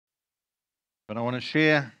But I want to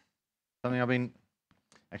share something I've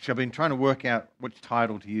been trying to work out which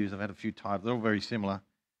title to use. I've had a few titles, they're all very similar.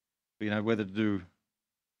 But, whether to do,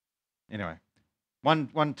 anyway.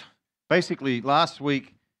 Basically, last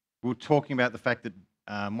week we were talking about the fact that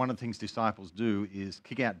one of the things disciples do is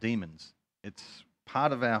kick out demons. It's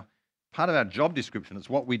part of our job description. It's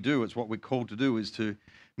what we do. It's what we're called to do, is to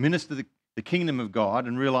minister the kingdom of God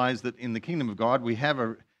and realize that in the kingdom of God we have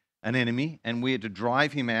an enemy and we are to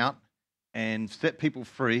drive him out and set people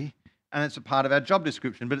free. And it's a part of our job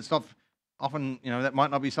description. But it's not often, that might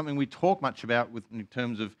not be something we talk much about in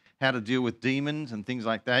terms of how to deal with demons and things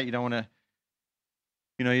like that. You don't want to,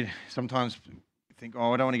 you sometimes think,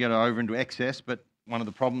 I don't want to get over into excess, but one of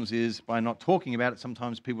the problems is by not talking about it,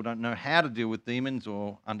 sometimes people don't know how to deal with demons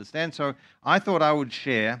or understand. So I thought I would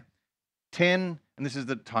share 10, and this is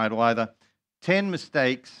the title either, 10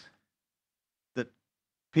 mistakes that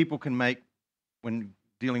people can make when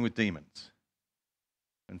dealing with demons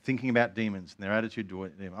and thinking about demons and their attitude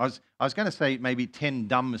toward them. I was going to say maybe 10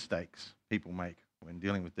 dumb mistakes people make when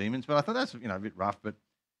dealing with demons, but I thought that's a bit rough, but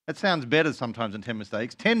that sounds better sometimes than 10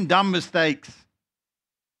 mistakes. 10 dumb mistakes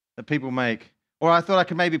that people make. Or I thought I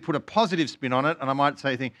could maybe put a positive spin on it, and I might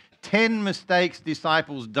say 10 mistakes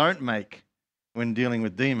disciples don't make when dealing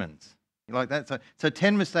with demons. You like that? So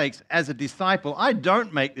 10 mistakes as a disciple. I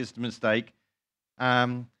don't make this mistake.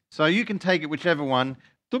 So you can take it whichever one.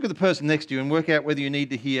 Look at the person next to you and work out whether you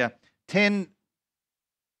need to hear 10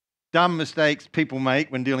 dumb mistakes people make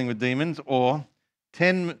when dealing with demons, or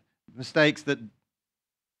 10 mistakes that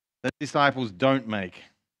disciples don't make.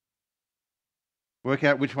 Work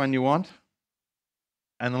out which one you want,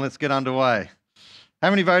 and then let's get underway. How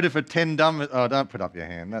many voted for 10 dumb... Oh, don't put up your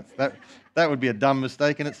hand. That would be a dumb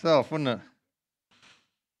mistake in itself, wouldn't it?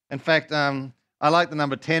 In fact, I like the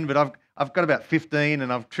number 10, but I've got about 15,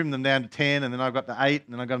 and I've trimmed them down to 10, and then I've got to 8,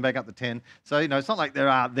 and then I've got them back up to 10. So, it's not like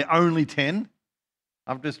they're only 10.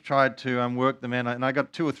 I've just tried to work them out, and I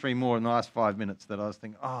got 2 or 3 more in the last 5 minutes that I was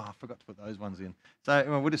thinking, I forgot to put those ones in.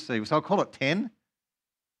 So we'll just see. So I'll call it 10.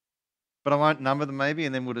 But I won't number them maybe,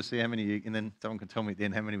 and then we'll just see how many, and then someone can tell me at the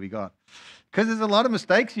end how many we got. Because there's a lot of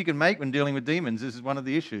mistakes you can make when dealing with demons. This is one of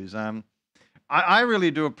the issues. I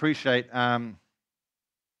really do appreciate, let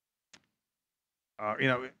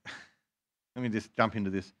me just jump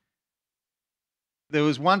into this. There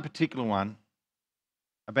was one particular one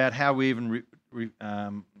about how we even we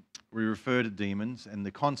refer to demons and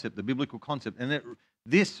the concept, the biblical concept. And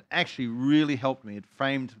this actually really helped me. It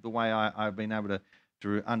framed the way I've been able to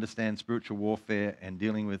understand spiritual warfare and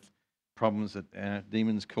dealing with problems that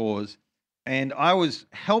demons cause. And I was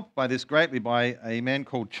helped by this greatly by a man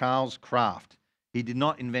called Charles Kraft. He did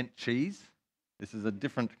not invent cheese. This is a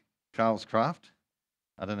different Charles Kraft.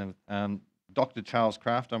 I don't know, Dr. Charles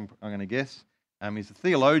Kraft, I'm going to guess. He's a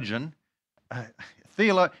theologian.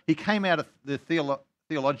 He came out of the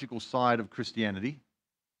theological side of Christianity,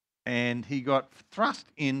 and he got thrust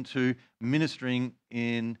into ministering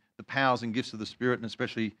in the powers and gifts of the Spirit, and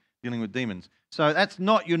especially dealing with demons. So that's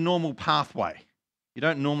not your normal pathway. You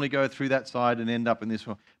don't normally go through that side and end up in this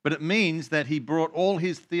one. But it means that he brought all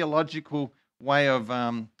his theological way of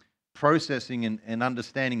processing and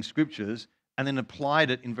understanding scriptures, and then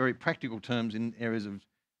applied it in very practical terms in areas of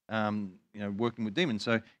working with demons.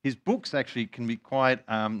 So his books actually can be quite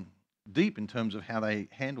deep in terms of how they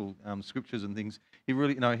handle scriptures and things. He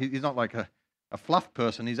really, he's not like a fluff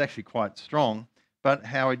person. He's actually quite strong, but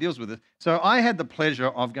how he deals with it. So I had the pleasure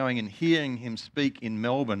of going and hearing him speak in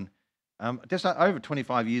Melbourne just over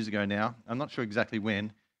 25 years ago now. I'm not sure exactly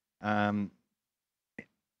when. I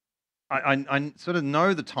sort of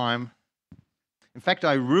know the time. In fact,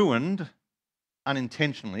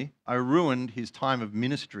 unintentionally, I ruined his time of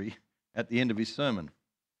ministry at the end of his sermon.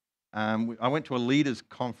 I went to a leaders'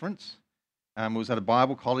 conference. It was at a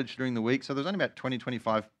Bible college during the week, so there was only about 20,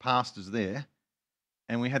 25 pastors there.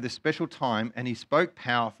 And we had this special time, and he spoke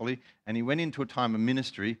powerfully, and he went into a time of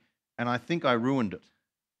ministry, and I think I ruined it.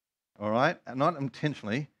 All right? Not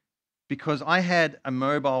intentionally, because I had a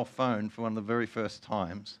mobile phone for one of the very first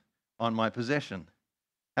times on my possession.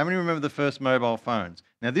 How many remember the first mobile phones?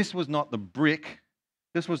 Now, this was not the brick.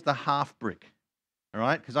 This was the half brick. All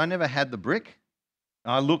right? Because I never had the brick.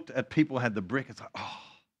 I looked at people who had the brick. It's like,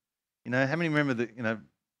 how many remember the,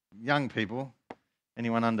 young people,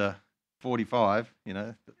 anyone under 45,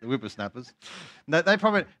 the whippersnappers, they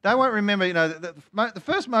won't remember, the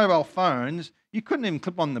first mobile phones, you couldn't even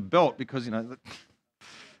clip on the belt because, the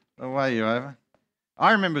way you're over.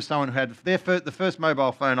 I remember someone who had the first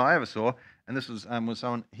mobile phone I ever saw, and this was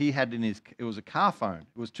someone he had it was a car phone.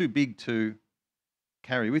 It was too big to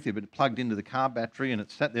carry with you, but it plugged into the car battery and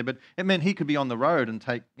it sat there. But it meant he could be on the road and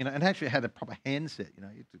take, and actually it had a proper handset,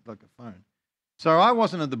 like a phone. So I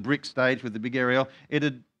wasn't at the brick stage with the big aerial. It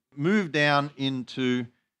had moved down into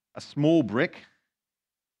a small brick,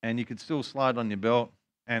 and you could still slide on your belt,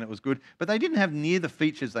 and it was good. But they didn't have near the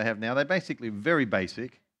features they have now. They're basically very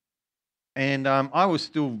basic. And I was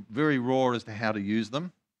still very raw as to how to use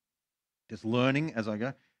them, just learning as I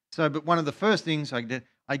go. So, but one of the first things I did,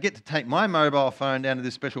 I get to take my mobile phone down to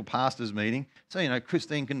this special pastors meeting. So,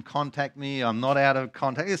 Christine can contact me. I'm not out of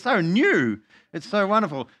contact. It's so new. It's so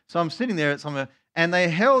wonderful. So I'm sitting there at somewhere, and they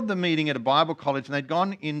held the meeting at a Bible college, and they'd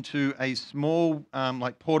gone into a small,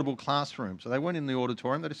 portable classroom. So they weren't in the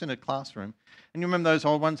auditorium. They're just in a classroom. And you remember those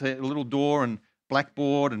old ones, a little door and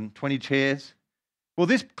blackboard and 20 chairs? Well,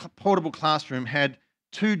 this portable classroom had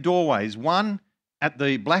two doorways, one at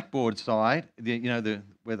the blackboard side,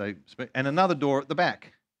 where they speak, and another door at the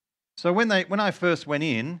back. So when I first went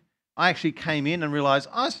in, I actually came in and realised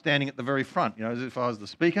I was standing at the very front, as if I was the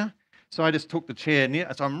speaker. So I just took the chair near,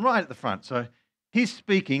 so I'm right at the front. So he's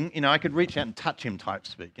speaking, I could reach out and touch him type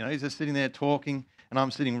speak. He's just sitting there talking, and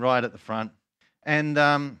I'm sitting right at the front. And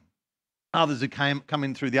others had come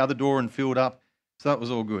in through the other door and filled up, so that was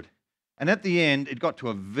all good. And at the end, it got to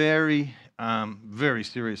a very, very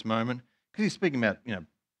serious moment, because he's speaking about,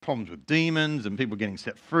 problems with demons and people getting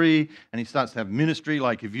set free, and he starts to have ministry,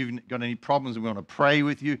 like if you've got any problems we want to pray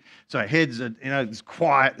with you. So heads are, it's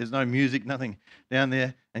quiet, there's no music, nothing down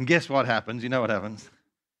there. And guess what happens? You know what happens?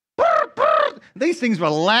 These things were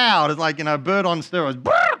loud. It's like, a bird on steroids. And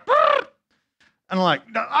I'm like,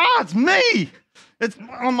 it's me. It's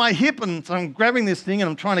on my hip, and so I'm grabbing this thing and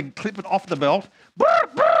I'm trying to clip it off the belt.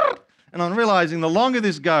 And I'm realizing the longer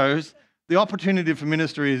this goes, the opportunity for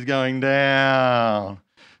ministry is going down.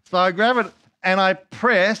 So I grab it and I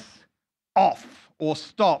press off or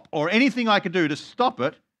stop or anything I could do to stop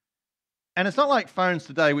it. And it's not like phones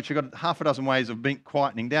today, which have got half a dozen ways of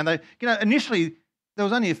quietening down. Initially, there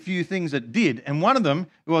was only a few things that did. And one of them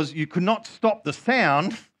was you could not stop the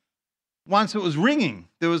sound once it was ringing.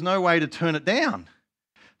 There was no way to turn it down.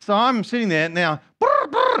 So I'm sitting there now,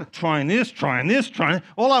 trying this.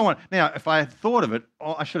 All I want. Now, if I had thought of it,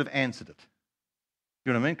 I should have answered it.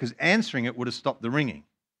 You know what I mean? Because answering it would have stopped the ringing.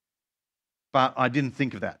 But I didn't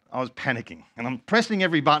think of that. I was panicking. And I'm pressing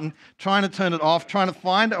every button, trying to turn it off, trying to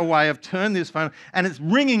find a way of turning this phone. And it's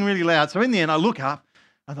ringing really loud. So in the end, I look up.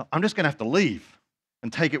 I thought, I'm just going to have to leave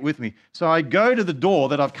and take it with me. So I go to the door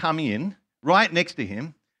that I've come in, right next to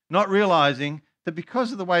him, not realizing that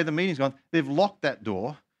because of the way the meeting's gone, they've locked that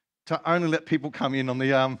door to only let people come in on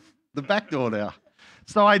the back door now.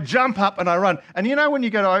 So I jump up and I run. And when you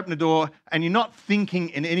go to open a door and you're not thinking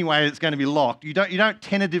in any way it's going to be locked, you don't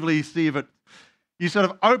tentatively see if it, you sort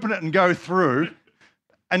of open it and go through,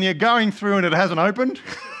 and you're going through and it hasn't opened.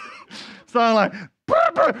 So I'm like,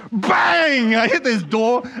 bang! I hit this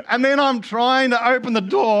door, and then I'm trying to open the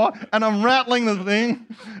door, and I'm rattling the thing,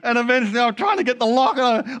 and eventually I'm trying to get the lock.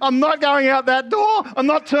 I'm not going out that door. I'm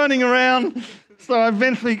not turning around. So I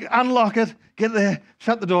eventually unlock it, get there,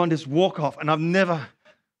 shut the door, and just walk off. And I've never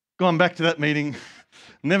gone back to that meeting,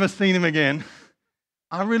 never seen him again.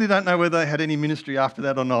 I really don't know whether they had any ministry after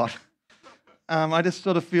that or not. I just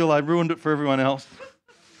sort of feel I ruined it for everyone else.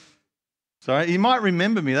 So he might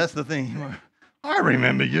remember me, that's the thing. I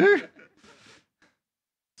remember you.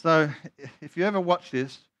 So if you ever watch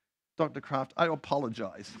this, Dr. Kraft, I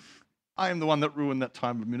apologize. I am the one that ruined that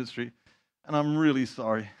time of ministry, and I'm really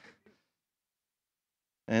sorry.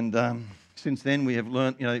 And since then, we have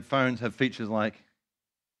learned, phones have features like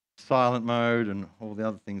silent mode and all the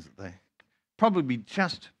other things that they probably be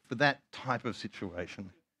just for that type of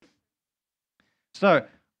situation. So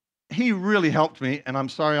he really helped me, and I'm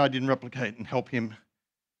sorry I didn't replicate and help him.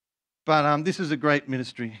 But this is a great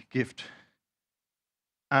ministry gift.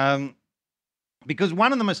 Because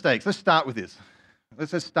one of the mistakes, let's start with this.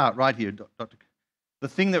 Let's just start right here, Doctor. The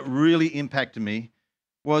thing that really impacted me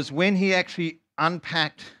was when he actually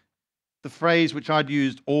unpacked the phrase which I'd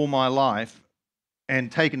used all my life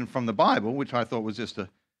and taken from the Bible, which I thought was just a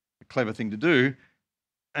clever thing to do,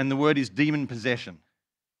 and the word is demon possession.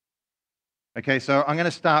 Okay, so I'm going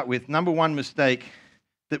to start with number one mistake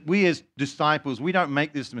that we as disciples, we don't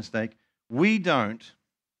make this mistake. Let me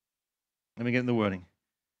get in the wording.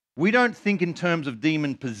 We don't think in terms of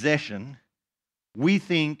demon possession. We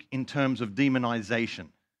think in terms of demonization.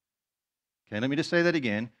 Okay, let me just say that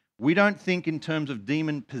again. We don't think in terms of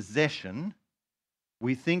demon possession.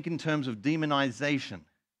 We think in terms of demonization.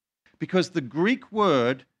 Because the Greek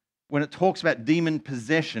word, when it talks about demon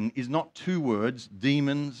possession, is not two words,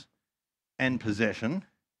 demons and possession.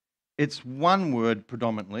 It's one word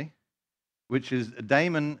predominantly, which is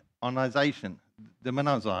demonization.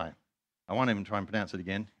 Demonizai. I won't even try and pronounce it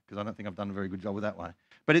again because I don't think I've done a very good job with that one.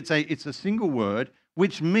 But it's a single word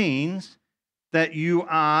which means that you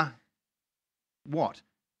are what?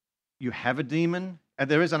 You have a demon. And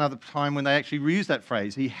there is another time when they actually reuse that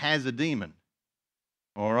phrase. He has a demon.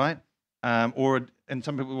 All right? And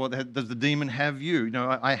some people, well, does the demon have you?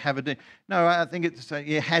 No, I have a demon. No, I think it's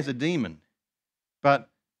it has a demon. But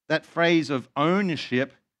that phrase of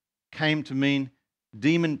ownership came to mean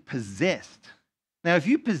demon possessed. Now, if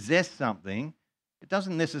you possess something, it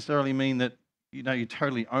doesn't necessarily mean that you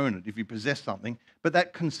totally own it if you possess something. But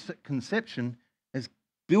that conception is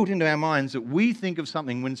built into our minds that we think of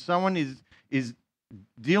something when someone is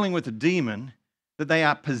dealing with a demon, that they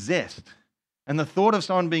are possessed. And the thought of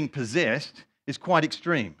someone being possessed is quite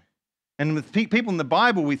extreme. And with people in the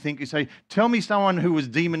Bible, we think, you say, tell me someone who was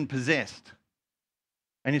demon possessed.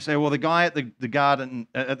 And you say, well, the guy at the garden,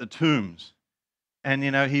 at the tombs, and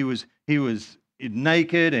he was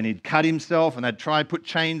naked and he'd cut himself and they'd try to put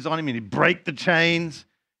chains on him and he'd break the chains.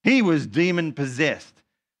 He was demon possessed.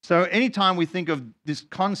 So anytime we think of this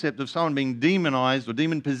concept of someone being demonized or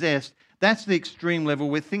demon possessed, that's the extreme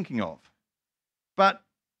level we're thinking of. But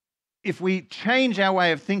if we change our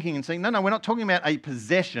way of thinking and saying, no, we're not talking about a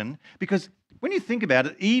possession, because when you think about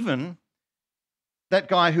it, even that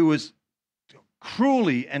guy who was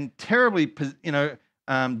cruelly and terribly,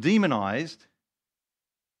 demonized,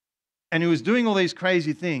 and who was doing all these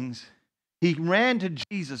crazy things, he ran to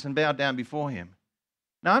Jesus and bowed down before him.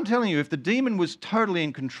 Now, I'm telling you, if the demon was totally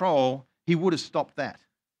in control, he would have stopped that.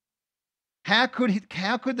 How could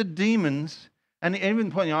the demons, and even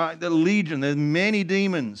the legion, there's many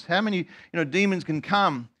demons. How many demons can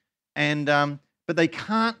come, but they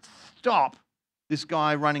can't stop this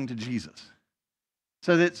guy running to Jesus.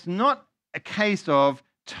 So it's not a case of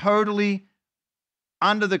totally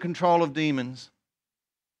under the control of demons,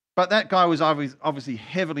 but that guy was obviously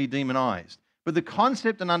heavily demonized. But the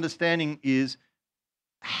concept and understanding is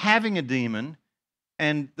having a demon,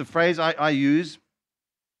 and the phrase I use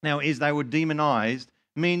now is they were demonized,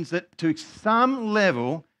 means that to some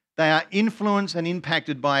level they are influenced and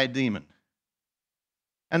impacted by a demon.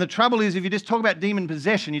 And the trouble is, if you just talk about demon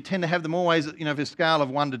possession, you tend to have them always, if a scale of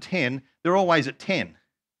 1 to 10, they're always at 10.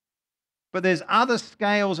 But there's other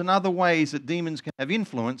scales and other ways that demons can have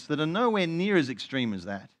influence that are nowhere near as extreme as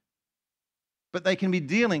that. But they can be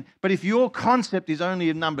dealing. But if your concept is only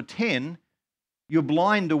a number 10, you're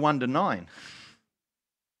blind to 1 to 9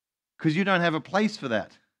 because you don't have a place for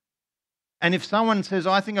that. And if someone says,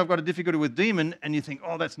 I think I've got a difficulty with demon, and you think,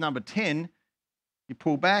 oh, that's number 10, you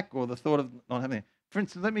pull back, or the thought of not having it. For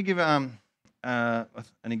instance, let me give an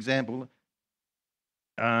example.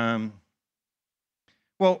 Well,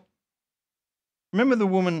 remember the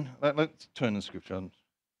woman, let's turn the scripture.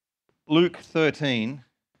 Luke 13,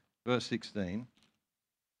 verse 16.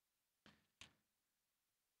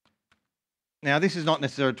 Now, this is not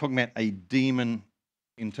necessarily talking about a demon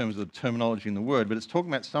in terms of the terminology in the word, but it's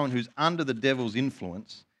talking about someone who's under the devil's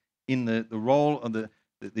influence in the role of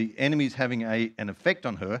the enemy's having an effect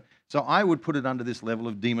on her. So I would put it under this level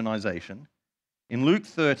of demonization. In Luke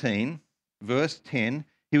 13, verse 10,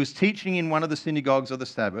 he was teaching in one of the synagogues of the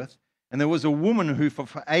Sabbath, and there was a woman who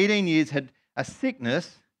for 18 years had a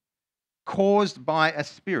sickness caused by a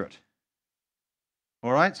spirit.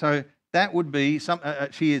 All right, so that would be,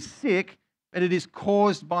 she is sick, but it is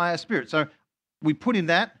caused by a spirit. So we put in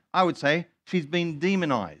that, I would say, she's been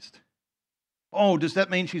demonized. Oh, does that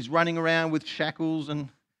mean she's running around with shackles and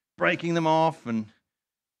breaking them off and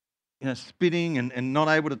spitting and not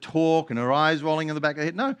able to talk and her eyes rolling in the back of her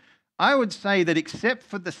head? No, I would say that except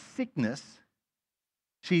for the sickness,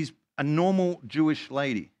 she's a normal Jewish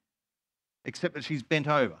lady, except that she's bent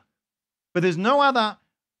over. But there's no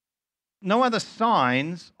other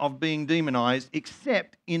signs of being demonized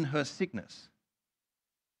except in her sickness.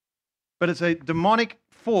 But it's a demonic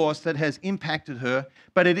force that has impacted her,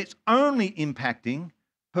 but it is only impacting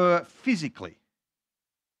her physically.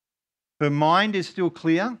 Her mind is still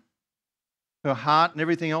clear. Her heart and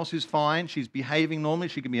everything else is fine. She's behaving normally.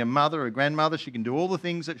 She can be a mother, a grandmother. She can do all the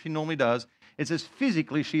things that she normally does. It's as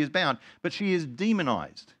physically she is bound, but she is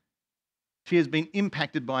demonized. She has been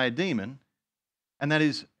impacted by a demon, and that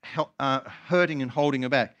is hurting and holding her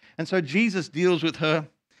back. And so Jesus deals with her,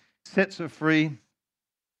 sets her free,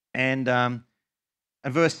 and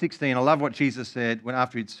verse 16, I love what Jesus said when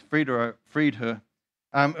after he'd freed her.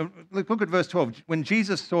 Look at verse 12. When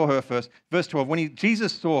Jesus saw her first, verse 12, when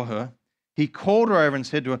Jesus saw her, he called her over and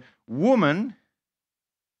said to her, "Woman,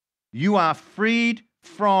 you are freed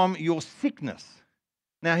from your sickness."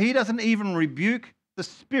 Now, he doesn't even rebuke the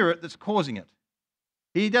spirit that's causing it.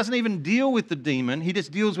 He doesn't even deal with the demon. He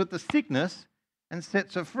just deals with the sickness and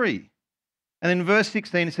sets her free. And in verse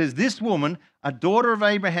 16 it says, this woman, a daughter of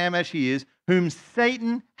Abraham as she is, whom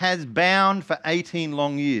Satan has bound for 18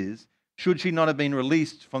 long years, should she not have been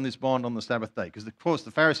released from this bond on the Sabbath day? Because, of course,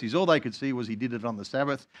 the Pharisees, all they could see was he did it on the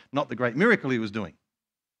Sabbath, not the great miracle he was doing.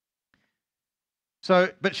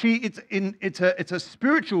 So, but it's a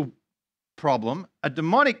spiritual problem, a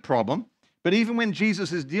demonic problem. But even when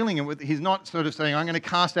Jesus is dealing with it, he's not sort of saying, I'm going to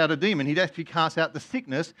cast out a demon. He'd actually cast out the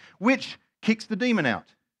sickness, which kicks the demon out.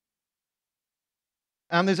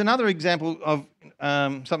 There's another example of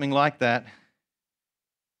something like that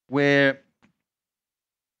where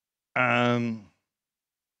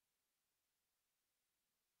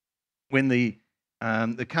when there's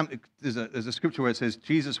a scripture where it says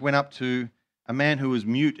Jesus went up to a man who was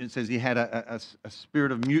mute. It says he had a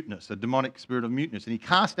spirit of muteness, a demonic spirit of muteness. And he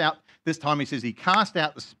cast out, this time he says he cast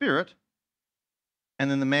out the spirit,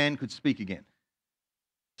 and then the man could speak again.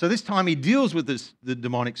 So this time he deals with the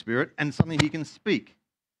demonic spirit and something he can speak.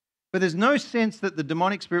 But there's no sense that the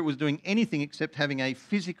demonic spirit was doing anything except having a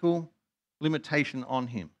physical limitation on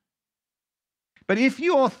him. But if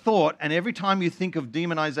your thought, and every time you think of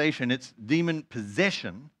demonization, it's demon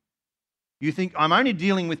possession, you think, I'm only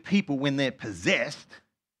dealing with people when they're possessed.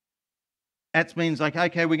 That means like,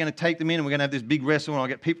 okay, we're going to take them in and we're going to have this big wrestle and I'll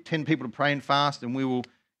get 10 people to pray and fast and we will,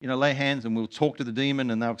 lay hands and we'll talk to the demon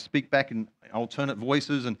and they'll speak back in alternate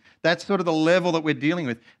voices. And that's sort of the level that we're dealing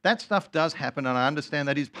with. That stuff does happen, and I understand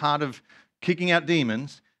that is part of kicking out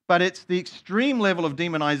demons, but it's the extreme level of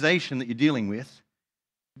demonization that you're dealing with.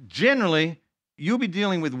 Generally, you'll be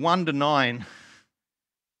dealing with 1 to 9.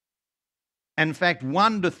 In fact,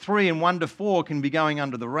 1 to 3 and 1 to 4 can be going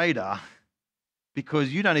under the radar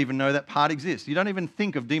because you don't even know that part exists. You don't even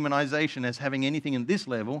think of demonization as having anything in this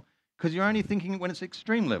level because you're only thinking when it's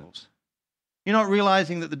extreme levels. You're not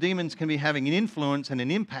realizing that the demons can be having an influence and an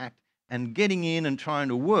impact and getting in and trying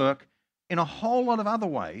to work in a whole lot of other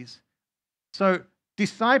ways. So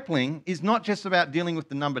discipling is not just about dealing with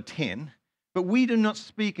the number 10, but we do not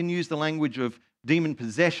speak and use the language of demon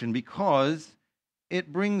possession because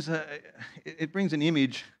it brings an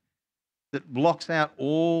image that blocks out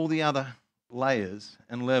all the other layers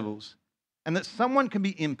and levels, and that someone can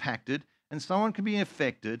be impacted and someone can be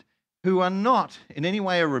affected who are not in any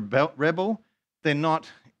way a rebel. They're not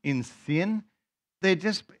in sin. They're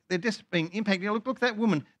just being impacted. Look at that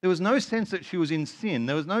woman. There was no sense that she was in sin.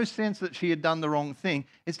 There was no sense that she had done the wrong thing.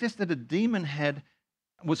 It's just that a demon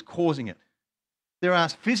was causing it. There are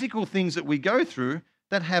physical things that we go through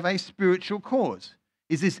that have a spiritual cause.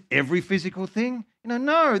 Is this every physical thing?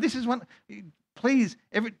 No, this is one. Please,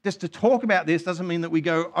 just to talk about this doesn't mean that we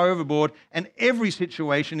go overboard and every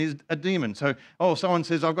situation is a demon. So, someone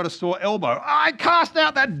says, I've got a sore elbow. I cast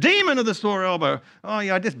out that demon of the sore elbow. Oh,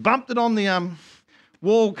 yeah, I just bumped it on the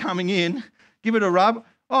wall coming in. Give it a rub.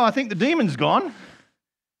 Oh, I think the demon's gone.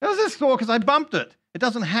 It was just sore because I bumped it. It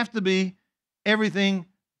doesn't have to be everything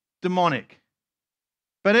demonic.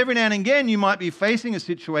 But every now and again, you might be facing a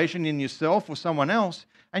situation in yourself or someone else,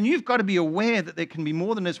 and you've got to be aware that there can be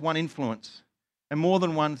more than just one influence and more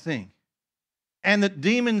than one thing. And that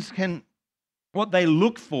demons what they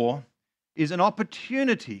look for is an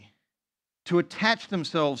opportunity to attach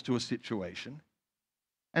themselves to a situation.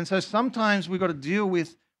 And so sometimes we've got to deal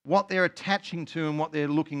with what they're attaching to and what they're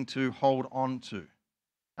looking to hold on to.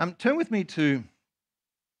 Turn with me to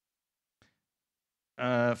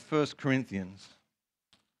 1 Corinthians.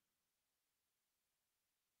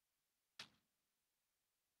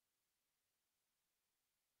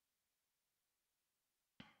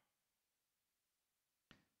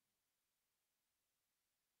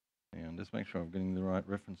 And just make sure I'm getting the right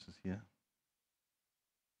references here.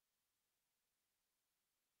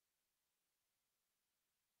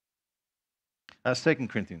 2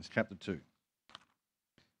 Corinthians chapter 2.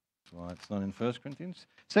 Right, it's not in 1 Corinthians.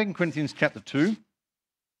 2 Corinthians chapter 2.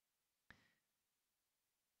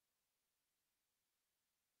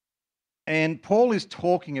 And Paul is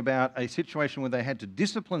talking about a situation where they had to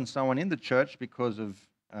discipline someone in the church because of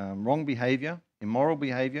wrong behavior, immoral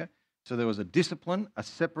behavior. So there was a discipline, a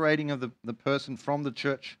separating of the person from the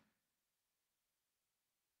church.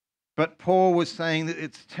 But Paul was saying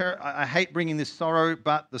that I hate bringing this sorrow,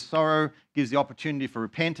 but the sorrow gives the opportunity for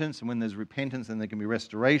repentance. And when there's repentance, then there can be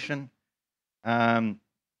restoration. Let's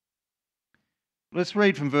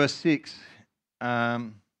read from verse 6.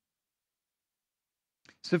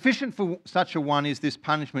 Sufficient for such a one is this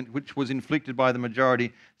punishment which was inflicted by the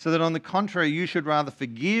majority, so that on the contrary you should rather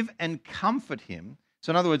forgive and comfort him. So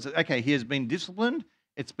in other words, okay, he has been disciplined,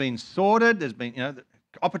 it's been sorted, there's been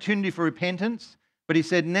opportunity for repentance, But he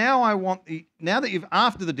said, now that you've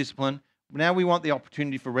after the discipline, now we want the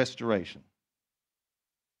opportunity for restoration.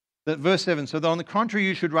 That verse 7, so that on the contrary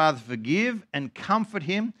you should rather forgive and comfort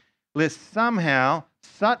him, lest somehow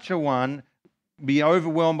such a one be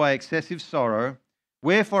overwhelmed by excessive sorrow.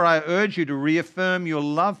 Wherefore I urge you to reaffirm your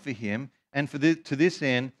love for him, and to this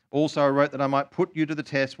end also I wrote that I might put you to the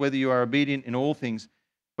test whether you are obedient in all things.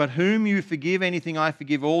 But whom you forgive anything I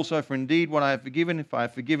forgive also, for indeed what I have forgiven, if I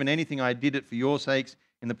have forgiven anything, I did it for your sakes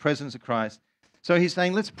in the presence of Christ. So he's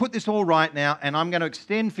saying, let's put this all right now, and I'm going to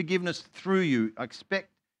extend forgiveness through you. I expect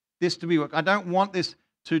this to be work. I don't want this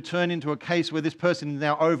to turn into a case where this person is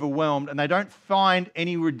now overwhelmed and they don't find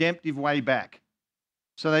any redemptive way back.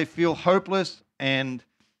 So they feel hopeless and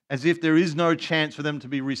as if there is no chance for them to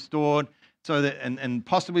be restored. So that, and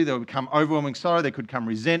possibly there will become overwhelming sorrow. There could come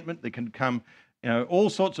resentment. There could come, all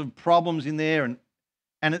sorts of problems in there.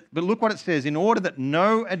 But look what it says: in order that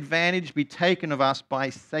no advantage be taken of us by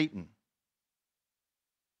Satan,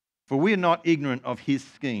 for we are not ignorant of his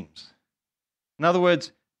schemes. In other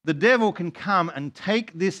words, the devil can come and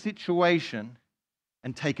take this situation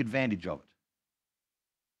and take advantage of it.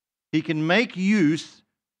 He can make use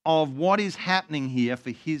of what is happening here for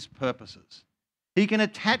his purposes. He can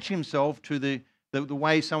attach himself to the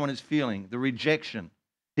way someone is feeling, the rejection.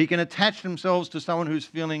 He can attach themselves to someone who's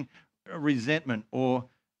feeling resentment or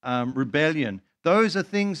rebellion. Those are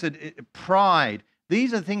things pride.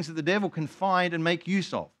 These are things that the devil can find and make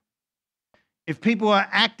use of. If people are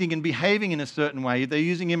acting and behaving in a certain way, if they're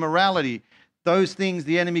using immorality, those things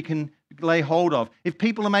the enemy can lay hold of. If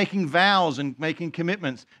people are making vows and making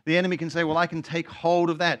commitments, the enemy can say, well, I can take hold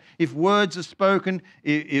of that. If words are spoken,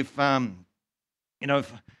 if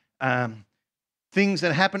things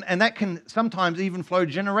that happen, and that can sometimes even flow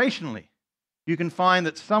generationally. You can find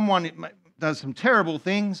that someone does some terrible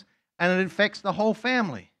things and it affects the whole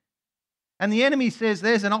family. And the enemy says,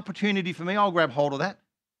 there's an opportunity for me, I'll grab hold of that.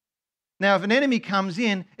 Now, if an enemy comes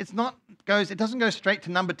in, it doesn't go straight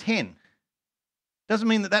to number 10. Doesn't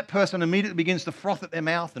mean that person immediately begins to froth at their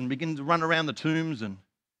mouth and begins to run around the tombs and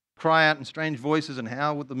cry out in strange voices and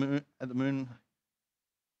howl at the moon.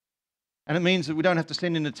 And it means that we don't have to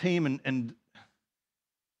send in a team and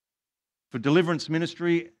for deliverance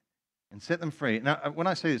ministry and set them free. Now, when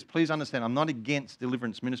I say this, please understand, I'm not against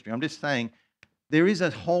deliverance ministry. I'm just saying there is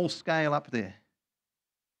a whole scale up there.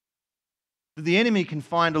 The enemy can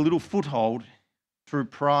find a little foothold through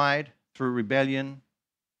pride, through rebellion,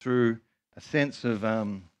 through a sense of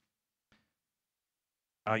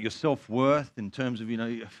your self-worth in terms of,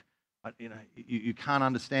 you can't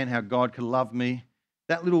understand how God could love me.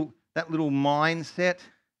 That little mindset,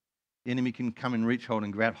 the enemy can come and reach hold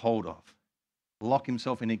and grab hold of, lock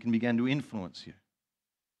himself in, he can begin to influence you.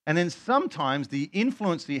 And then sometimes the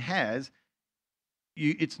influence he has,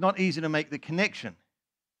 it's not easy to make the connection.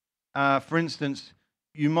 For instance,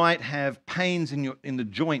 you might have pains in the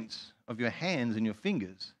joints of your hands and your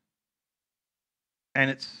fingers,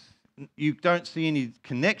 and you don't see any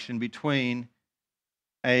connection between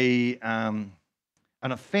an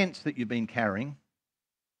offense that you've been carrying,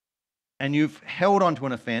 and you've held onto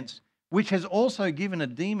an offense, which has also given a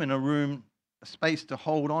demon a space to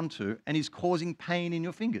hold on to, and is causing pain in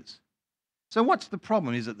your fingers. So what's the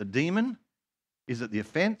problem? Is it the demon? Is it the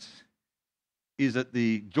offense? Is it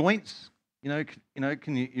the joints?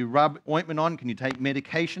 Can you rub ointment on? Can you take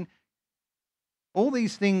medication? All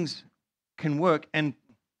these things can work, and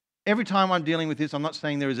every time I'm dealing with this, I'm not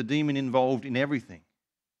saying there is a demon involved in everything,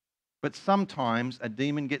 but sometimes a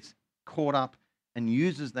demon gets caught up and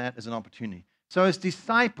uses that as an opportunity. So as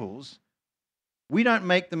disciples, we don't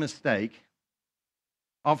make the mistake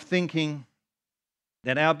of thinking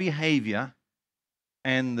that our behavior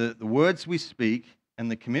and the words we speak and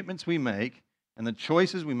the commitments we make and the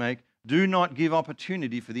choices we make do not give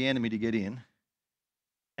opportunity for the enemy to get in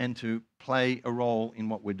and to play a role in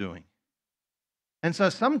what we're doing. And so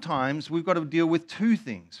sometimes we've got to deal with two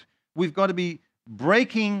things. We've got to be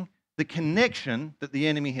breaking the connection that the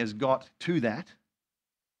enemy has got to that,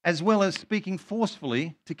 as well as speaking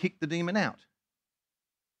forcefully to kick the demon out.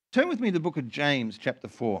 Turn with me to the book of James, chapter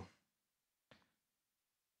 4.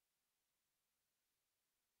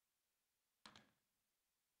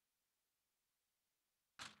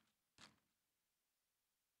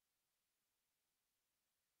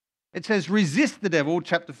 It says, resist the devil,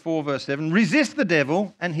 chapter 4, verse 7. Resist the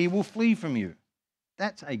devil and he will flee from you.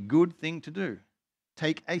 That's a good thing to do.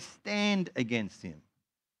 Take a stand against him.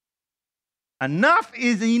 Enough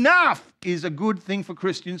is a good thing for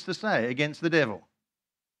Christians to say against the devil.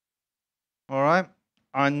 All right?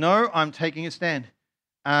 I know I'm taking a stand.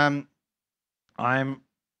 I'm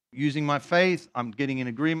using my faith. I'm getting in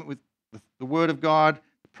agreement with the word of God,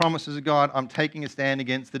 the promises of God. I'm taking a stand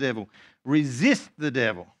against the devil. Resist the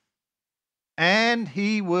devil, and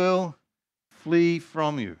he will flee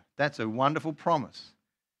from you. That's a wonderful promise.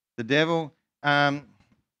 The devil,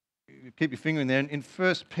 keep your finger in there. In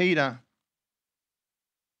 1 Peter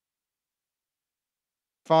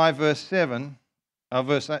 5, verse 8,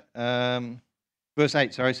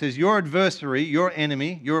 it says, your adversary, your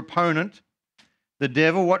enemy, your opponent, the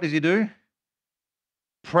devil, what does he do?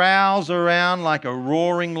 Prowls around like a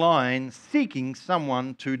roaring lion, seeking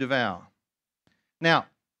someone to devour. Now,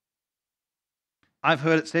 I've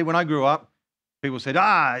heard it said when I grew up, people said,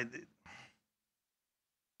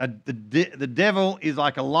 the devil is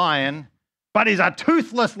like a lion, but he's a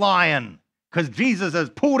toothless lion because Jesus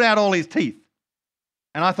has pulled out all his teeth.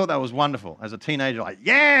 And I thought that was wonderful. As a teenager, like,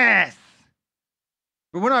 yes!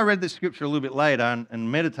 But when I read this scripture a little bit later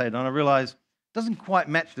and meditated on it, I realized it doesn't quite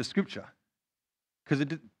match the scripture. Because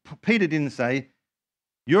Peter didn't say,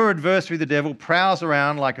 your adversary, the devil, prowls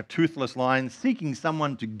around like a toothless lion, seeking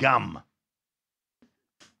someone to gum.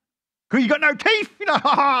 Because he's got no teeth,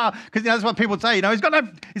 because that's what people say, he's got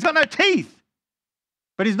no teeth.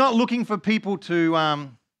 But he's not looking for people to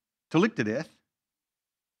lick to death.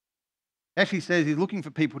 Actually says he's looking for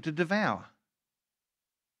people to devour.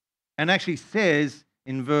 And actually says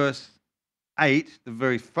in verse 8, the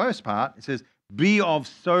very first part, it says, be of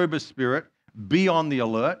sober spirit, be on the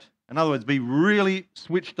alert. In other words, be really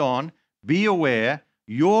switched on, be aware,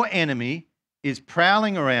 your enemy is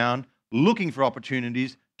prowling around looking for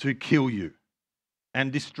opportunities to kill you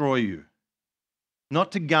and destroy you.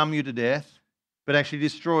 Not to gum you to death, but actually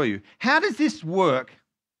destroy you. How does this work?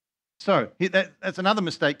 So, that's another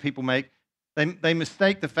mistake people make. They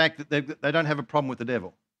mistake the fact that they don't have a problem with the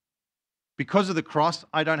devil. Because of the cross,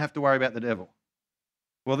 I don't have to worry about the devil.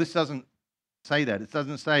 Well, this doesn't say that. It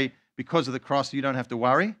doesn't say because of the cross you don't have to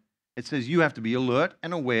worry. It says you have to be alert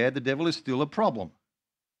and aware the devil is still a problem.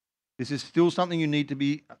 This is still something you need to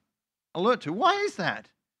be alert to. Why is that?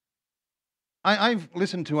 I've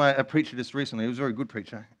listened to a preacher just recently. He was a very good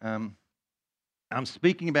preacher. I'm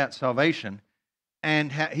speaking about salvation,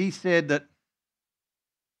 and he said that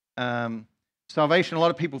salvation, a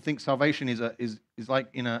lot of people think salvation is like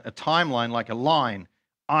in a timeline, like a line.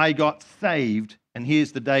 I got saved, and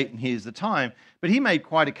here's the date, and here's the time. But he made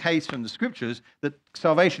quite a case from the scriptures that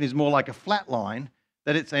salvation is more like a flat line,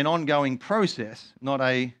 that it's an ongoing process, not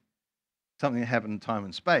something that happened in time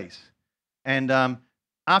and space. And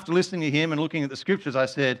after listening to him and looking at the scriptures, I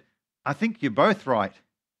said, I think you're both right.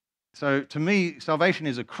 So to me, salvation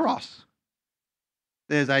is a cross.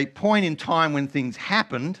 There's a point in time when things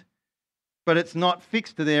happened, but it's not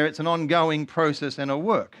fixed to there. It's an ongoing process and a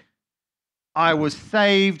work. I was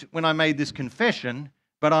saved when I made this confession,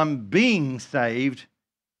 but I'm being saved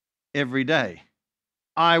every day.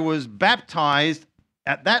 I was baptized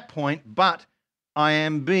at that point, but I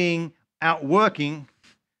am being outworking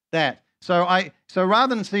that. So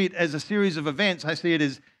rather than see it as a series of events, I see it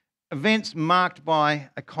as events marked by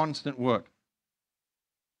a constant work.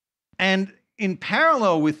 And in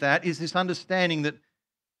parallel with that is this understanding that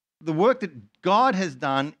the work that God has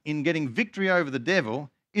done in getting victory over the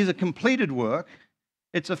devil is a completed work.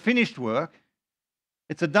 It's a finished work.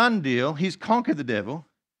 It's a done deal. He's conquered the devil.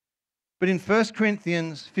 But in 1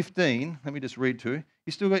 Corinthians 15, let me just read to you.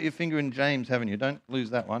 You still got your finger in James, haven't you? Don't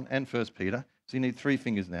lose that one. And 1 Peter. So you need 3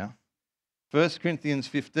 fingers now. 1 Corinthians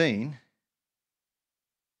 15.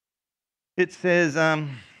 It says,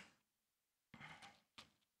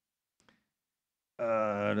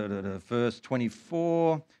 verse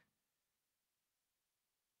 24.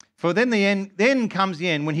 For then comes the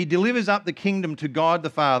end, when he delivers up the kingdom to God the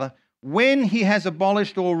Father, when he has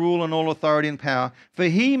abolished all rule and all authority and power, for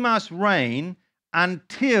he must reign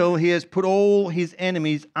until he has put all his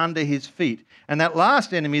enemies under his feet. And that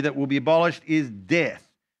last enemy that will be abolished is death.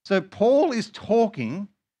 So Paul is talking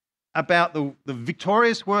about the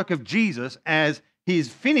victorious work of Jesus as he's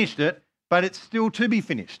finished it, but it's still to be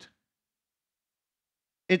finished.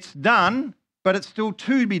 It's done, but it's still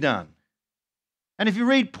to be done. And if you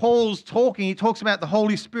read Paul's talking, he talks about the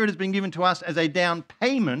Holy Spirit has been given to us as a down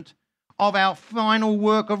payment of our final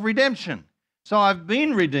work of redemption. So I've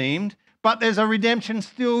been redeemed, but there's a redemption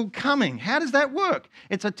still coming. How does that work?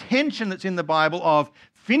 It's a tension that's in the Bible of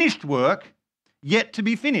finished work, yet to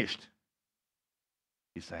be finished.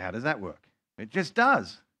 You say, how does that work? It just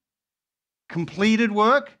does. Completed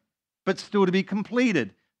work, but still to be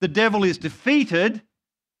completed. The devil is defeated,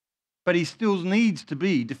 but he still needs to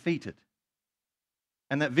be defeated.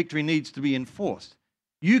 And that victory needs to be enforced.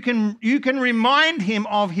 You can remind him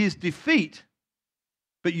of his defeat,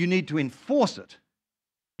 but you need to enforce it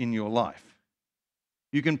in your life.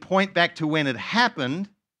 You can point back to when it happened,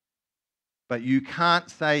 but you can't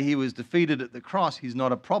say he was defeated at the cross. He's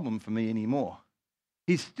not a problem for me anymore.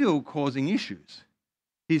 He's still causing issues.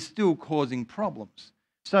 He's still causing problems.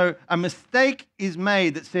 So a mistake is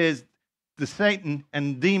made that says the Satan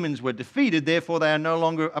and demons were defeated, therefore they are no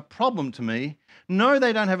longer a problem to me. No,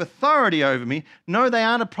 they don't have authority over me. No, they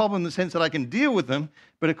aren't a problem in the sense that I can deal with them.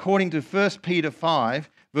 But according to 1 Peter 5,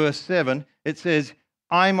 verse 7, it says,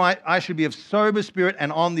 I should be of sober spirit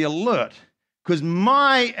and on the alert, because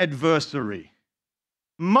my adversary,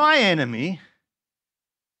 my enemy,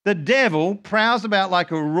 the devil, prowls about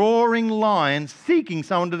like a roaring lion seeking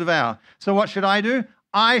someone to devour. So what should I do?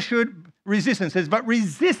 I should resist him. It says, but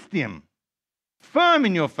resist him, firm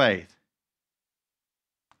in your faith.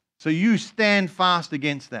 So you stand fast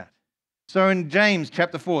against that. So in James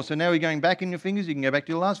chapter 4, so now we're going back in your fingers, you can go back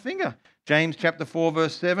to your last finger. James chapter 4,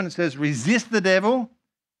 verse 7, it says, resist the devil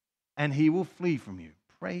and he will flee from you.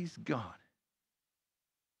 Praise God.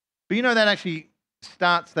 But you know that actually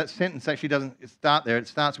starts, that sentence actually doesn't start there. It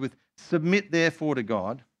starts with, submit therefore to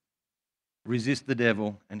God, resist the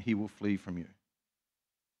devil and he will flee from you.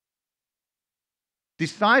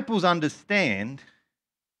 Disciples understand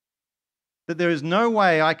that there is no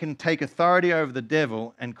way I can take authority over the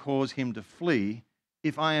devil and cause him to flee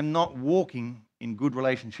if I am not walking in good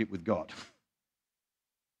relationship with God.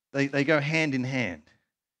 They go hand in hand.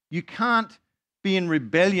 You can't be in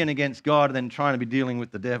rebellion against God and then trying to be dealing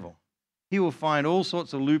with the devil. He will find all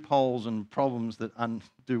sorts of loopholes and problems that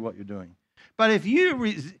undo what you're doing. But if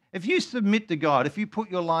you submit to God, if you put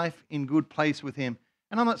your life in good place with him,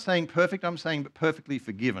 and I'm not saying perfect, I'm saying perfectly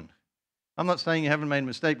forgiven. I'm not saying you haven't made a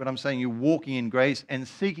mistake, but I'm saying you're walking in grace and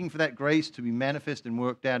seeking for that grace to be manifest and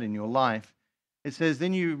worked out in your life. It says,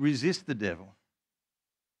 then you resist the devil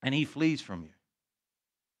and he flees from you.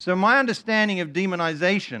 So my understanding of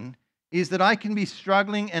demonization is that I can be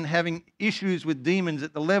struggling and having issues with demons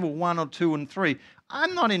at the level 1 or 2 and 3.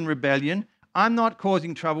 I'm not in rebellion. I'm not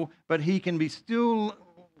causing trouble, but he can be still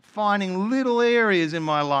finding little areas in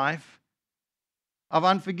my life of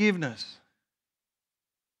unforgiveness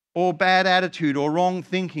or bad attitude or wrong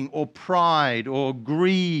thinking or pride or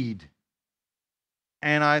greed.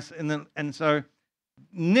 And so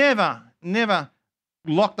never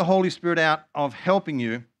lock the Holy Spirit out of helping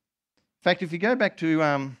you. In fact, if you go back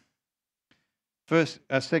to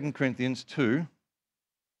 2 Corinthians 2,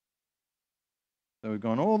 so we've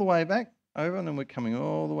gone all the way back over and then we're coming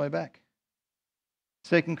all the way back.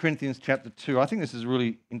 2 Corinthians chapter 2. I think this is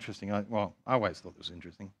really interesting. I always thought this was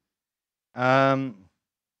interesting.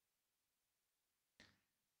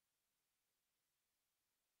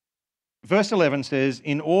 Verse 11 says,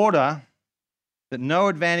 in order that no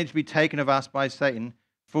advantage be taken of us by Satan,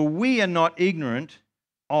 for we are not ignorant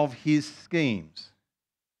of his schemes.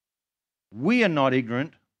 We are not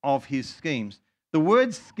ignorant of his schemes. The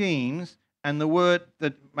word schemes and the word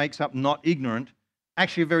that makes up not ignorant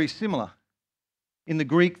actually are very similar. In the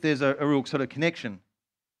Greek, there's a real sort of connection.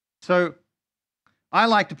 So I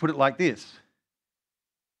like to put it like this.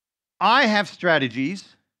 I have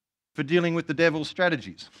strategies for dealing with the devil's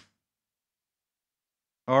strategies.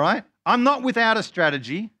 All right? I'm not without a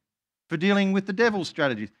strategy for dealing with the devil's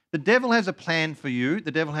strategies. The devil has a plan for you.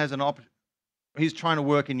 The devil has he's trying to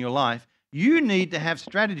work in your life. You need to have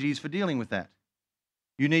strategies for dealing with that.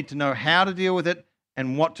 You need to know how to deal with it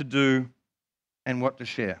and what to do and what to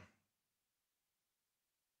share.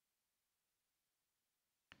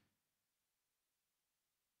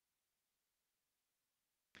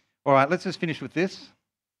 All right, let's just finish with this.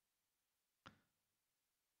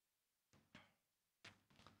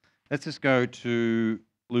 Let's just go to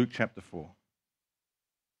Luke chapter 4.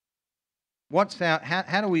 What's our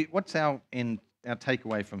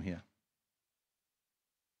takeaway from here?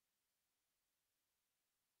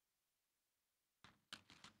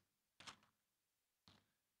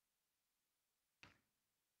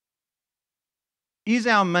 Is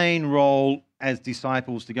our main role as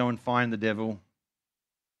disciples to go and find the devil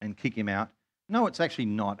and kick him out? No, it's actually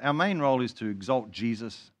not. Our main role is to exalt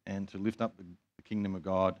Jesus and to lift up the kingdom of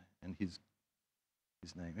God and his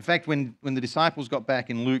name. In fact, when the disciples got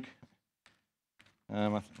back in Luke,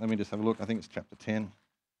 let me just have a look. I think it's chapter 10.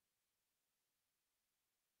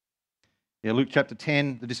 Yeah, Luke chapter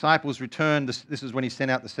 10. The disciples returned. This is when he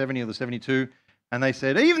sent out the 70 or the 72. And they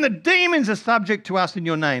said, even the demons are subject to us in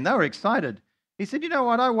your name. They were excited. He said, you know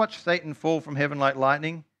what? I watched Satan fall from heaven like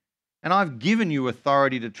lightning. And I've given you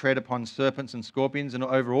authority to tread upon serpents and scorpions and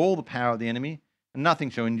over all the power of the enemy. And nothing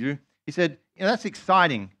shall injure you. He said, that's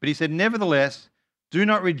exciting. But he said, nevertheless, do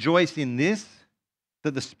not rejoice in this,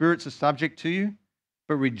 that the spirits are subject to you,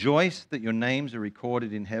 but rejoice that your names are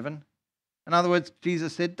recorded in heaven. In other words,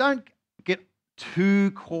 Jesus said, don't get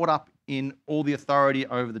too caught up in all the authority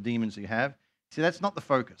over the demons you have. See, that's not the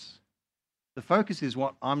focus. The focus is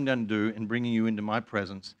what I'm going to do in bringing you into my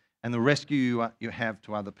presence and the rescue you have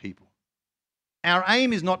to other people. Our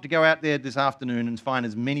aim is not to go out there this afternoon and find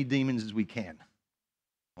as many demons as we can.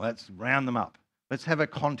 Let's round them up. Let's have a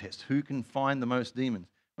contest. Who can find the most demons?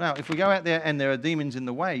 Now, if we go out there and there are demons in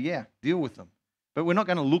the way, yeah, deal with them. But we're not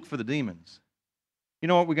going to look for the demons. You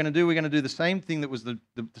know what we're going to do? We're going to do the same thing that was the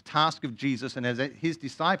task of Jesus, and as his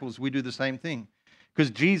disciples, we do the same thing. Because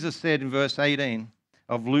Jesus said in verse 18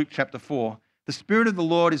 of Luke chapter 4, the Spirit of the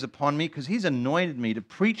Lord is upon me because he's anointed me to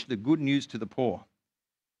preach the good news to the poor.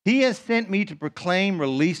 He has sent me to proclaim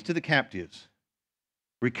release to the captives,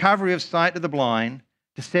 recovery of sight to the blind,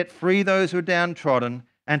 to set free those who are downtrodden,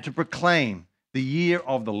 and to proclaim the year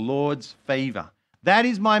of the Lord's favor. That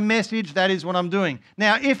is my message. That is what I'm doing.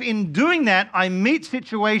 Now, if in doing that, I meet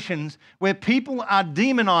situations where people are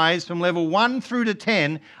demonized from level 1 through to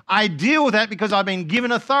 10, I deal with that because I've been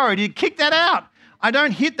given authority to kick that out. I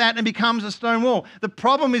don't hit that and it becomes a stone wall. The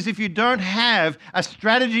problem is if you don't have a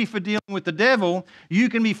strategy for dealing with the devil, you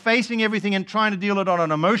can be facing everything and trying to deal it on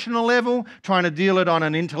an emotional level, trying to deal it on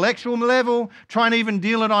an intellectual level, trying to even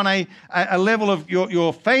deal it on a level of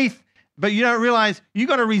your faith, but you don't realize you've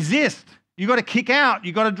got to resist. You've got to kick out.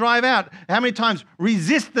 You've got to drive out. How many times?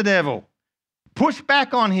 Resist the devil. Push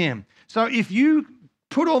back on him. So if you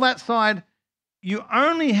put all that aside, you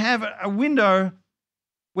only have a window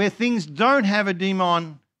where things don't have a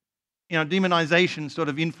demonization sort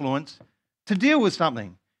of influence to deal with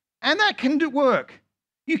something. And that can work.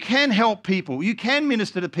 You can help people. You can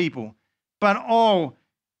minister to people. But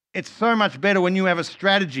it's so much better when you have a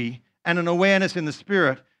strategy and an awareness in the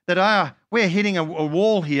spirit that we're hitting a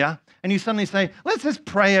wall here, and you suddenly say, let's just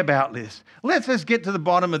pray about this. Let's just get to the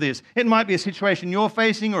bottom of this. It might be a situation you're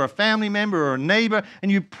facing or a family member or a neighbor,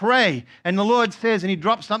 and you pray, and the Lord says, and he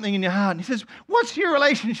drops something in your heart, and he says, what's your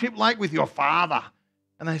relationship like with your father?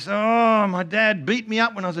 And they say, oh, my dad beat me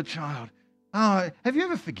up when I was a child. Oh, have you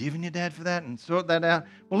ever forgiven your dad for that and sort that out?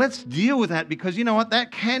 Well, let's deal with that because you know what?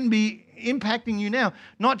 That can be impacting you now,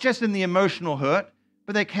 not just in the emotional hurt,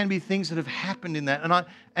 but there can be things that have happened in that.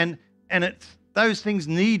 And those things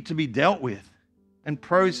need to be dealt with and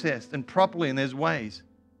processed and properly, and there's ways.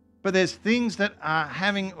 But there's things that are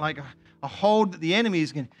having like a hold that the enemy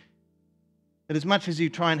is going to, that as much as you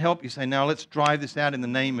try and help, you say, now let's drive this out in the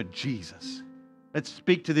name of Jesus. Let's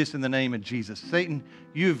speak to this in the name of Jesus. Satan,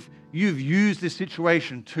 you've used this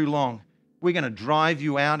situation too long. We're going to drive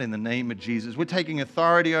you out in the name of Jesus. We're taking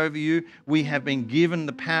authority over you. We have been given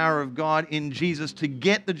the power of God in Jesus to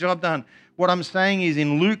get the job done. What I'm saying is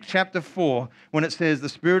in Luke chapter 4, when it says, the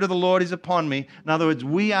Spirit of the Lord is upon me, in other words,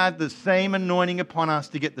 we have the same anointing upon us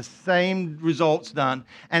to get the same results done.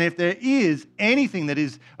 And if there is anything that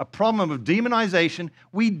is a problem of demonization,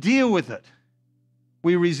 we deal with it.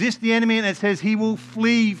 We resist the enemy, and it says he will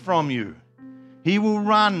flee from you. He will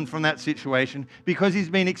run from that situation because he's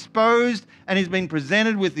been exposed and he's been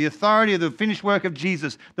presented with the authority of the finished work of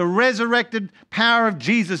Jesus. The resurrected power of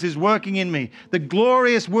Jesus is working in me. The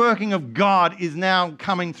glorious working of God is now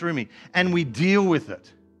coming through me, and we deal with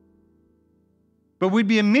it. But we'd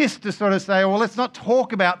be amiss to sort of say, well, let's not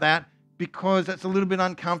talk about that because that's a little bit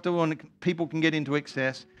uncomfortable and people can get into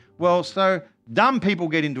excess. Well, so dumb people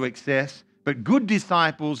get into excess, but good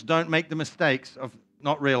disciples don't make the mistakes of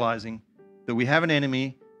not realizing that we have an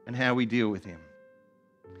enemy and how we deal with him.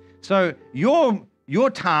 So your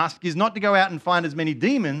task is not to go out and find as many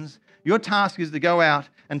demons. Your task is to go out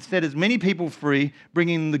and set as many people free,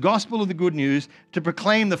 bringing the gospel of the good news to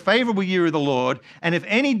proclaim the favorable year of the Lord. And if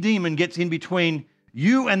any demon gets in between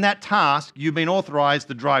you and that task, you've been authorized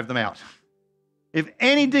to drive them out. If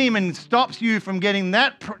any demon stops you from getting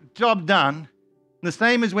that job done, the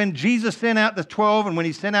same as when Jesus sent out the 12 and when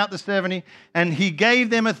he sent out the 70, and he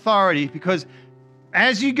gave them authority because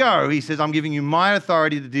as you go, he says, I'm giving you my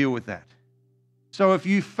authority to deal with that. So if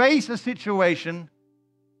you face a situation,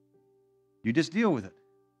 you just deal with it.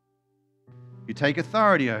 You take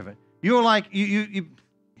authority over it. You're like, you're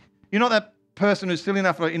not that person who's silly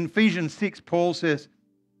enough. In Ephesians 6, Paul says,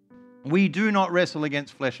 we do not wrestle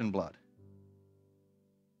against flesh and blood,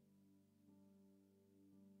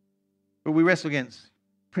 but we wrestle against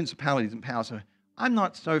principalities and powers. So I'm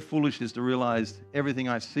not so foolish as to realize everything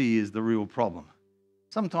I see is the real problem.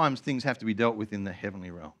 Sometimes things have to be dealt with in the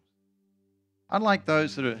heavenly realms. I'd like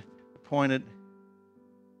those that are appointed.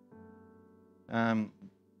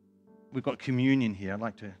 We've got communion here. I'd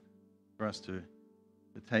like for us to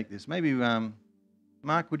take this. Maybe,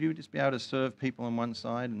 Mark, would you just be able to serve people on one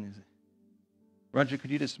side? And Roger,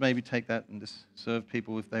 could you just maybe take that and just serve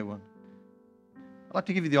people if they want? I'd like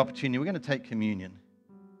to give you the opportunity. We're going to take communion.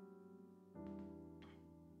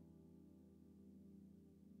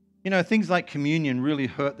 You know, things like communion really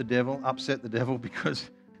hurt the devil, upset the devil, because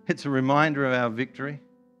it's a reminder of our victory.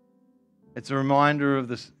 It's a reminder of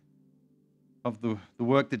this, of the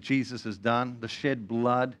work that Jesus has done, the shed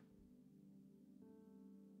blood.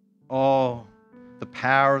 Oh, the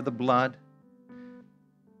power of the blood.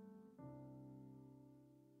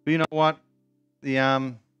 But you know what?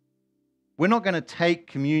 We're not going to take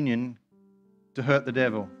communion to hurt the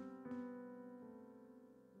devil.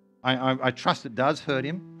 I trust it does hurt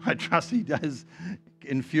him. I trust he does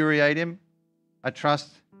infuriate him. I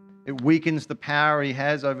trust it weakens the power he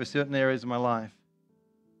has over certain areas of my life.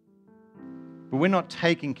 But we're not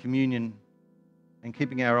taking communion and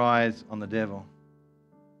keeping our eyes on the devil.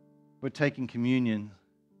 We're taking communion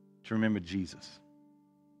to remember Jesus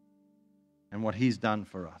and what he's done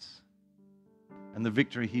for us and the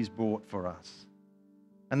victory he's bought for us.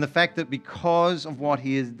 And the fact that because of what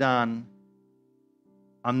he has done,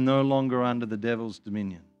 I'm no longer under the devil's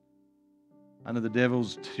dominion, under the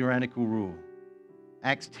devil's tyrannical rule.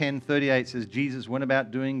 Acts 10:38 says Jesus went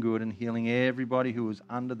about doing good and healing everybody who was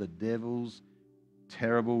under the devil's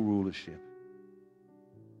terrible rulership.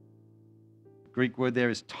 The Greek word there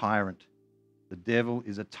is tyrant. The devil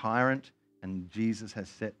is a tyrant and Jesus has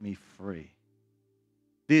set me free.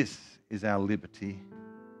 This is our liberty.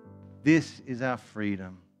 This is our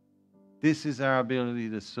freedom. This is our ability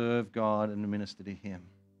to serve God and to minister to him.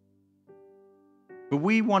 But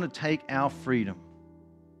we want to take our freedom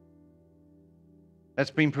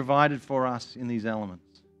that's been provided for us in these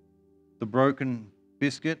elements. The broken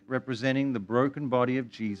biscuit representing the broken body of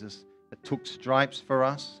Jesus that took stripes for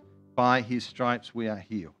us. By his stripes we are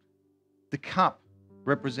healed. The cup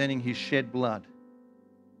representing his shed blood.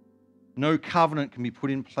 No covenant can be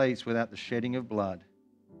put in place without the shedding of blood.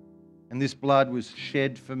 And this blood was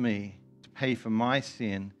shed for me to pay for my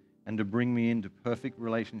sin and to bring me into perfect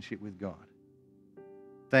relationship with God.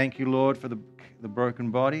 Thank you, Lord, for the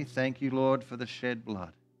broken body. Thank you, Lord, for the shed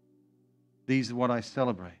blood. These are what I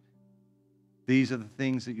celebrate. These are the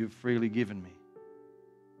things that you've freely given me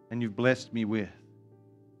and you've blessed me with.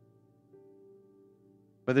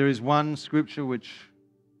 But there is one scripture which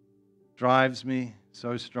drives me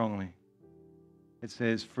so strongly. It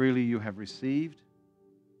says, freely you have received,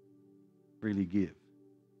 freely give.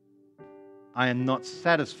 I am not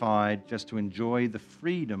satisfied just to enjoy the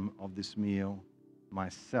freedom of this meal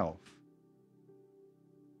myself.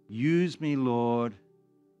 Use me, Lord,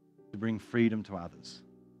 to bring freedom to others.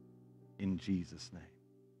 In Jesus' name.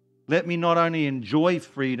 Let me not only enjoy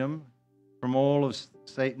freedom from all of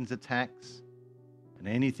Satan's attacks and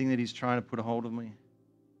anything that he's trying to put a hold of me,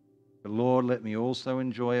 but Lord, let me also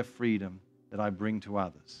enjoy a freedom that I bring to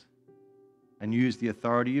others and use the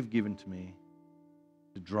authority you've given to me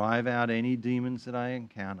to drive out any demons that I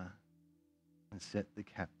encounter and set the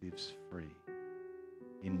captives free.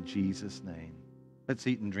 In Jesus' name. Let's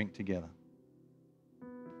eat and drink together.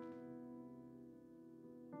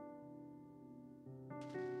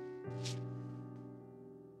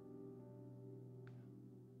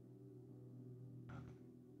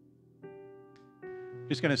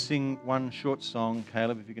 Just going to sing one short song.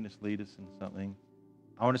 Caleb, if you can just lead us in something.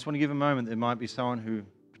 I just want to give a moment. There might be someone who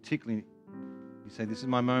particularly, you say, this is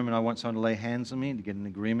my moment. I want someone to lay hands on me and to get an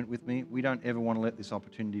agreement with me. We don't ever want to let this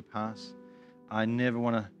opportunity pass. I never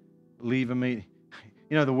want to leave a meeting.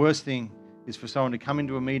 You know, the worst thing is for someone to come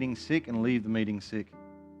into a meeting sick and leave the meeting sick.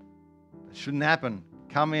 It shouldn't happen.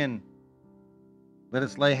 Come in. Let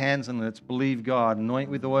us lay hands on them. Let's believe God. Anoint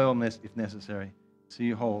with oil if necessary. See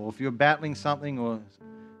you whole. Or if you're battling something or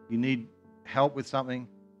you need help with something,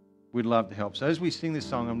 we'd love to help. So as we sing this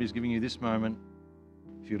song, I'm just giving you this moment.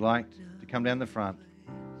 If you'd like to come down the front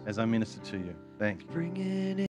as I minister to you. Thank you.